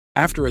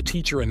After a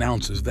teacher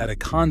announces that a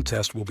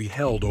contest will be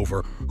held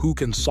over who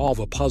can solve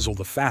a puzzle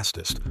the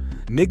fastest,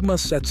 Nigma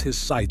sets his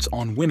sights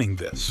on winning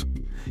this.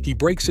 He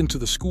breaks into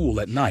the school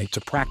at night to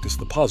practice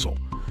the puzzle.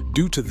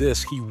 Due to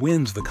this, he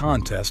wins the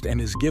contest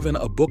and is given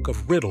a book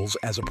of riddles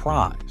as a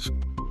prize.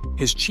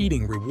 His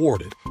cheating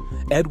rewarded,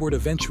 Edward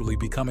eventually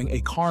becoming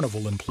a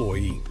carnival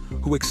employee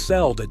who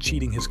excelled at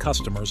cheating his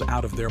customers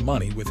out of their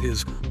money with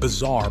his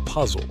bizarre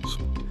puzzles.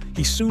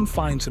 He soon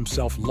finds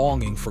himself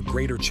longing for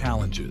greater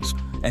challenges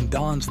and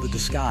dons the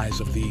disguise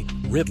of the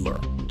Riddler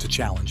to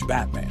challenge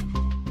Batman.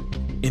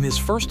 In his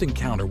first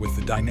encounter with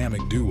the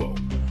dynamic duo,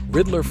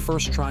 Riddler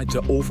first tried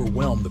to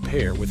overwhelm the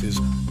pair with his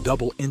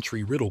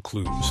double-entry riddle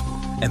clues,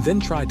 and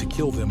then tried to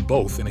kill them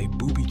both in a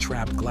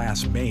booby-trapped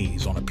glass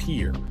maze on a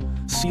pier,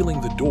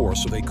 sealing the door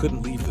so they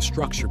couldn't leave the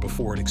structure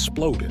before it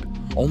exploded,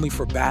 only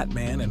for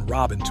Batman and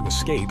Robin to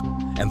escape,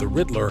 and the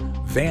Riddler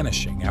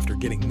vanishing after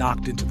getting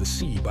knocked into the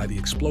sea by the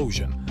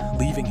explosion,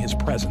 leaving his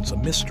presence a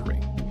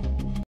mystery.